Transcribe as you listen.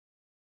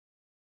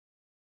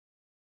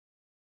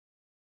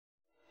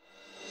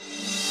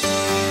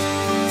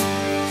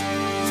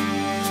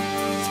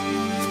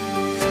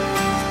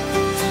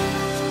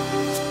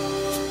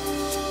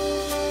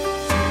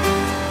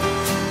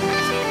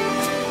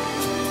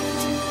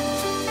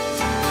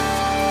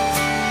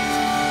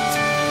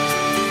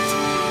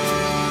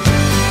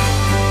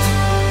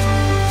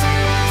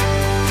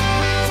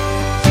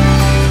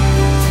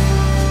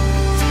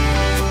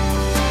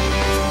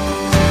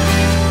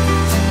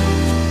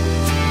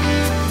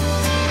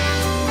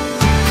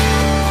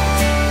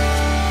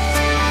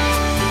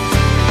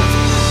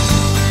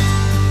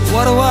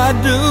I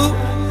do.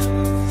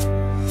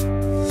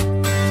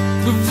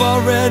 We've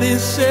already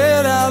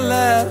said our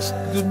last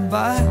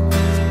goodbye.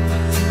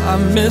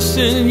 I'm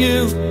missing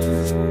you,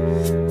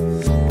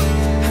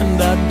 and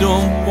I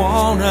don't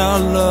want our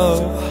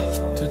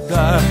love to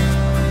die.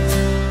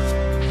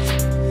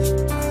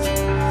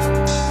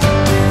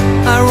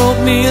 I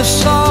wrote me a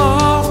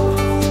song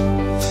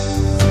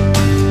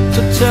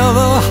to tell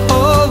the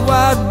whole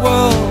wide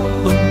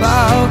world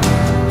about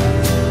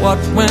what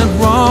went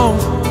wrong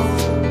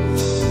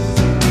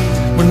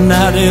when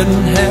I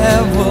didn't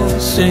have a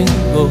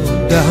single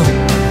doubt.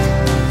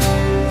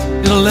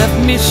 It left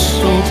me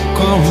so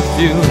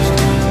confused,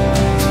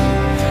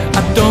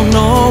 I don't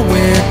know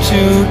where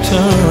to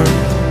turn.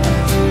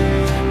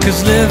 'Cause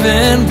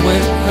living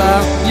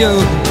without you,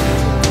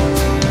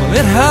 well,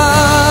 it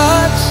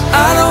hurts.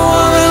 I don't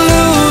wanna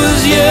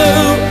lose you,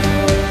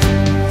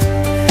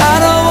 I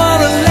don't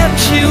wanna let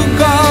you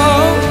go.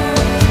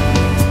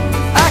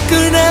 I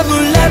could never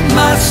let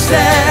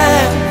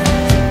myself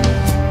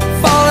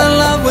fall in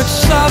love with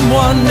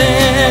someone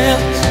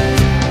else.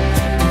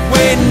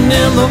 Waiting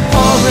in the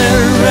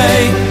pouring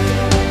rain,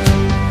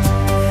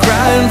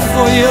 crying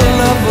for your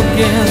love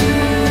again.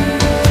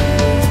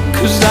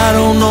 'Cause I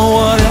don't know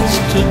what else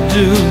to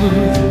do.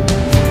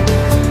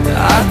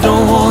 I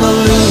don't wanna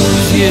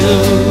lose you.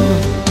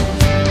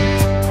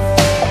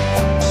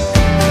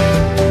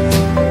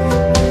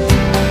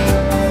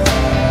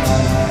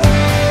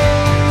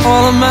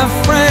 All of my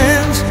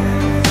friends,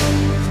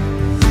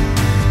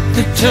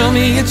 they tell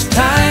me it's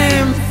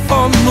time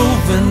for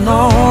moving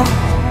on.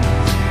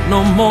 No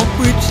more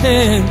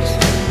pretense,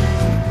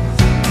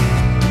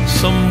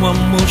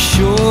 someone will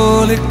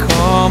surely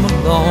come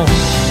along.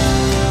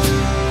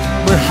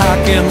 But how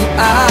can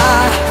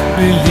I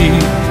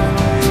believe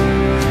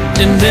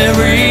in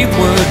every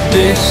word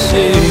they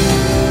say?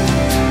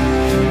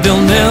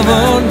 They'll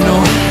never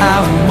know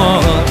how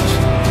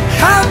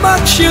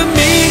much you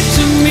mean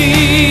to me.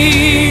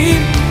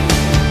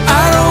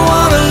 I don't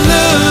wanna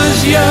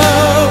lose you,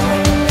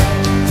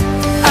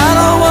 I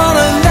don't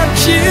wanna let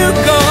you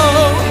go.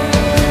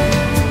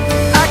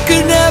 I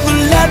could never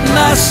let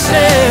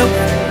myself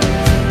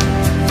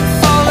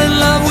fall in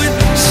love with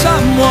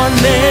someone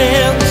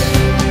else.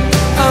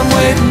 I'm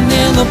waiting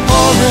in the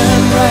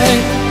pouring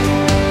rain,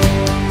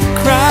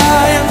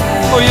 crying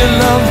for your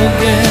love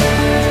again.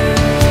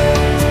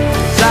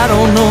 'Cause I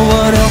don't know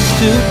what else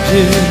to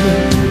do,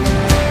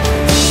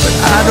 but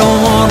I don't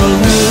wanna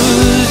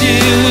lose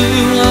you.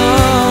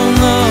 Oh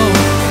no,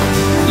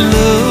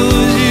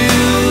 lose you,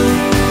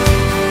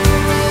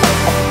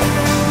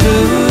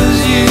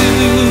 lose you.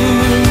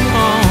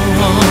 Oh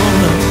no,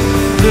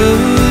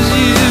 lose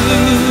you.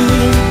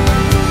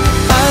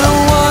 I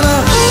don't wanna.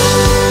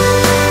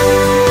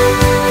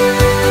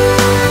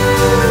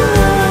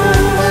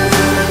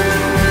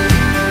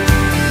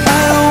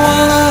 I don't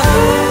wanna.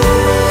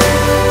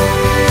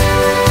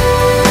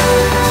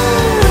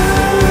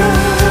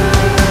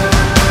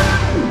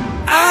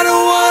 I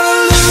don't wanna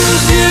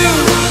lose you.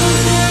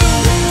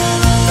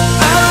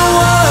 I don't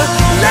wanna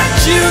let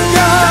you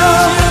go.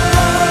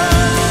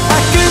 I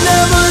could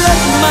never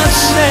let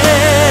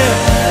myself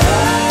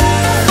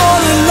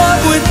fall in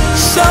love with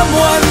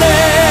someone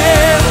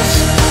else.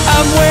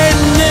 I'm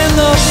waiting in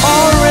the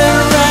pouring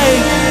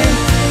rain,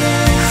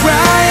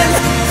 crying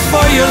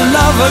for your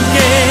love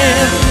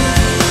again.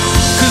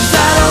 'Cause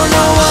I don't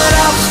know what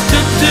else to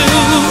do,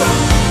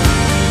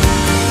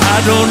 I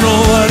don't know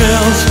what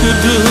else to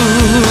do.